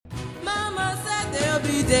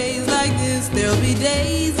days like this. There'll be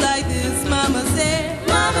days like this. Mama said,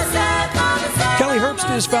 Mama said, Mama said. Calie Herbst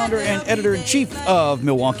is founder and editor-in-chief of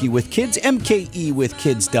Milwaukee with Kids,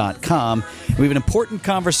 mkewithkids.com. We have an important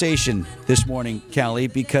conversation this morning, Calie,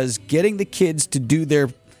 because getting the kids to do their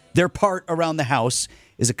part around the house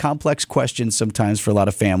is a complex question sometimes for a lot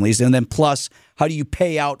of families. And then plus, how do you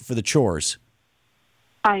pay out for the chores?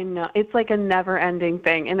 I know. It's like a never-ending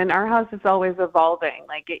thing. And in our house, it's always evolving.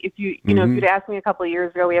 Like, if you know, if you'd asked me a couple of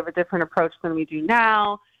years ago, we have a different approach than we do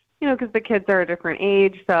now, you know, because the kids are a different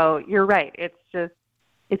age. So you're right. It's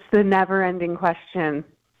the never-ending question.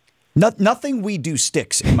 Nothing we do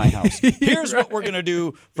sticks in my house. Here's what we're going to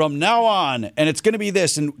do from now on, and it's going to be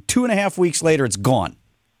this, and 2.5 weeks later, it's gone.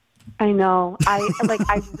 I know.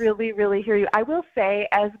 I really, really hear you. I will say,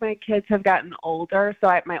 as my kids have gotten older,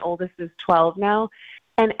 my oldest is 12 now,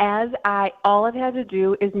 and all I've had to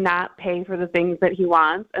do is not pay for the things that he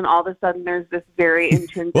wants, and all of a sudden there's this very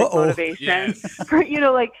intrinsic motivation. For, you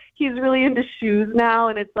know, like, he's really into shoes now,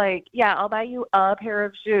 and it's like, yeah, I'll buy you a pair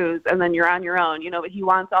of shoes, and then you're on your own, you know, but he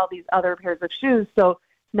wants all these other pairs of shoes, so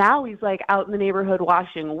now he's, like, out in the neighborhood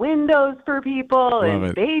washing windows for people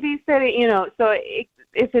and babysitting, you know, so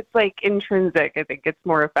if it's like intrinsic, I think it's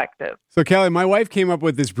more effective. So, Calie, my wife came up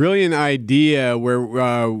with this brilliant idea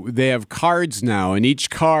where they have cards now, and each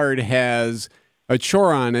card has a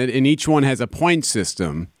chore on it, and each one has a point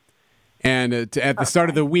system. And at the start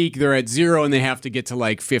of the week, they're at 0, and they have to get to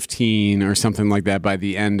like 15 or something like that by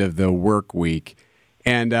the end of the work week.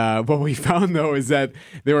 And what we found, though, is that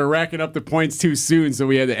they were racking up the points too soon, so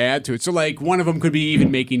we had to add to it. So, like, one of them could be even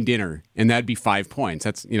making dinner, and that'd be 5 points.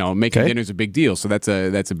 That's, you know, making dinner's a big deal, so that's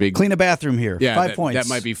a big... Clean a bathroom here, 5 points.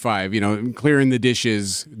 That might be 5. You know, clearing the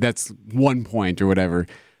dishes, that's 1 point or whatever.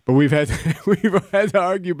 But we've had to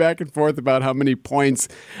argue back and forth about how many points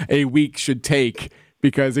a week should take,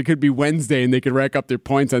 because it could be Wednesday, and they could rack up their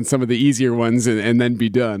points on some of the easier ones and then be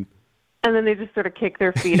done. And then they just sort of kick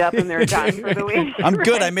their feet up and they're done for the week. I'm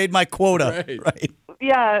good. I made my quota. Right.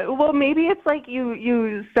 Yeah. Well, maybe it's like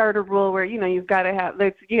you start a rule where, you know, you got to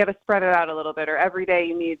spread it out a little bit, or every day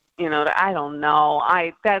you need, you know, I don't know.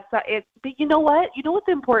 That's it. But you know what? You know what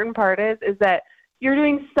the important part is that you're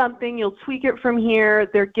doing something. You'll tweak it from here.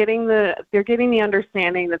 They're getting the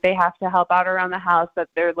understanding that they have to help out around the house, that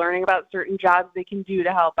they're learning about certain jobs they can do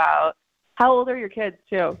to help out. How old are your kids,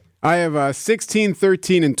 too? I have 16,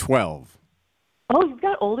 13, and 12. Oh, you've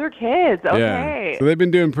got older kids. Okay. Yeah. So they've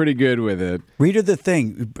been doing pretty good with it. Read her the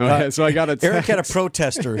thing. So I got a text. Erik had a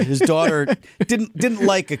protester. His daughter didn't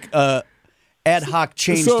like a ad hoc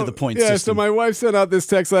change to the point system. So my wife sent out this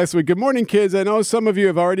text last week. Good morning, kids. I know some of you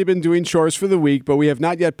have already been doing chores for the week, but we have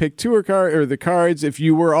not yet picked the cards. If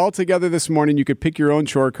you were all together this morning, you could pick your own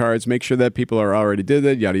chore cards. Make sure that people are already did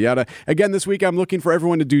it, yada, yada. Again, this week I'm looking for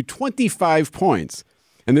everyone to do 25 points.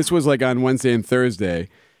 And this was like on Wednesday and Thursday.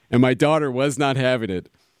 And my daughter was not having it.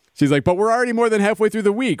 She's like, but we're already more than halfway through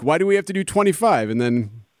the week. Why do we have to do 25? And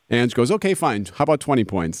then Ange goes, okay, fine. How about 20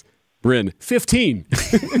 points? Bryn, 15.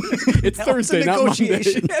 It's Thursday, not Monday.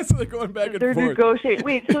 Yeah, so they're going back and forth. They're negotiating.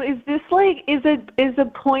 Wait, so is this like, is a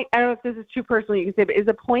point, I don't know if this is too personal, you can say, but is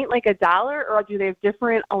a point like $1, or do they have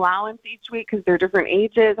different allowance each week because they're different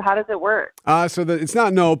ages? How does it work? It's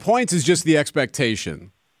not, points is just the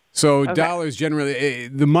expectation. So dollars generally,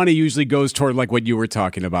 the money usually goes toward like what you were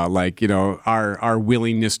talking about, like, you know, our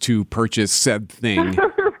willingness to purchase said thing.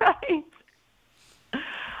 Right.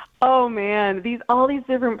 Oh man, all these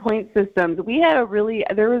different point systems. We had I really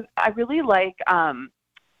like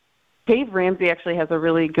Dave Ramsey actually has a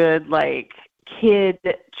really good like kid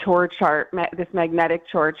chore chart, this magnetic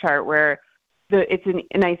chore chart where it's a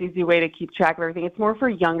nice, easy way to keep track of everything. It's more for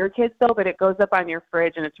younger kids though, but it goes up on your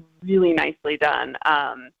fridge and it's really nicely done.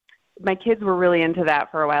 My kids were really into that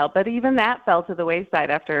for a while, but even that fell to the wayside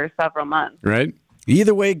after several months. Right.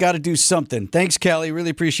 Either way, got to do something. Thanks, Calie. Really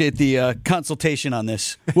appreciate the consultation on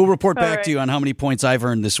this. We'll report back to you on how many points I've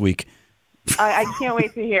earned this week. I can't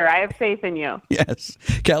wait to hear. I have faith in you. Yes.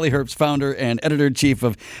 Calie Herbst, founder and editor-in-chief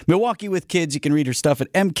of Milwaukee with Kids. You can read her stuff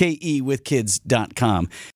at mkewithkids.com.